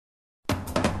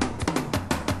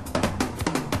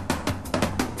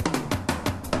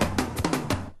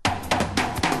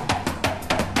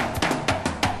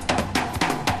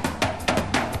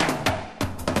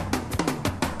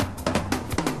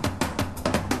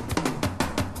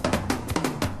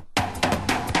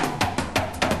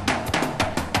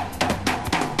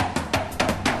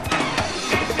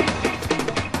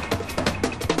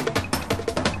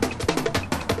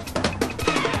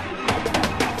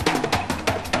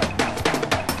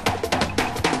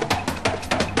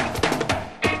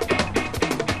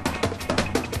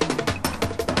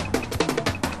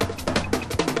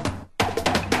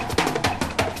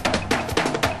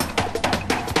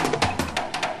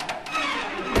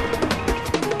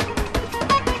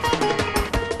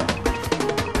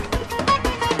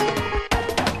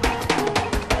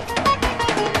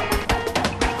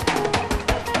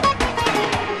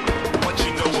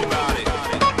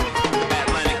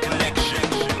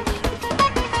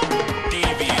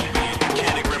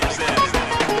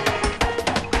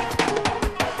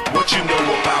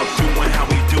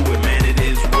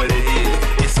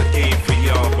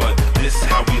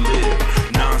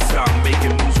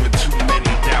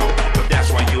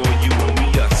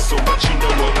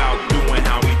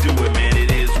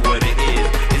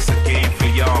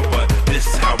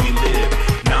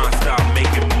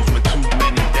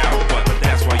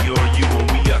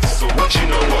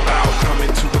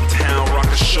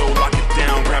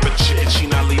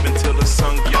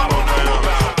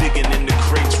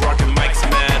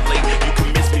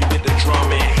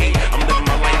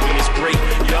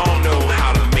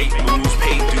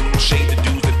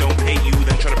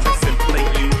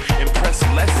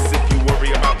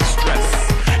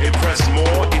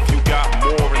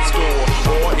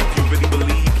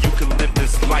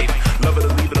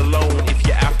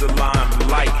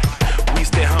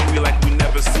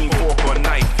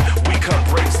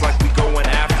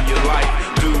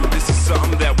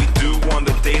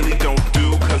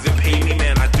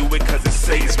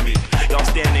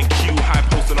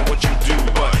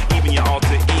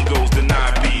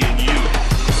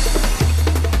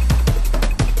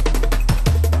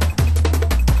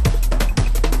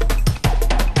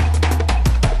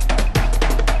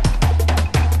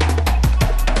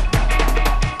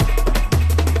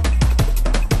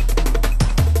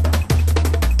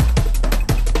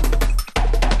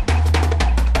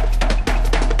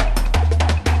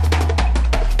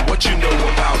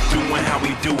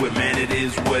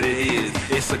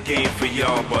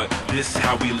this is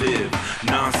how we live.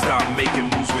 Non-stop making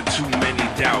moves with too many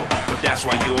doubt. But that's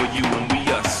why you're you and we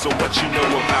us. So what you know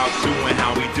about doing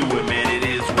how we do it, man, it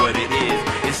is what it is.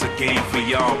 It's a game for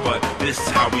y'all, but this is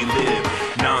how we live.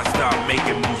 Non-stop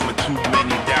making moves with too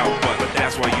many doubt. But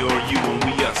that's why you're you and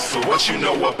we us. So what you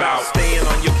know about staying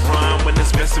on your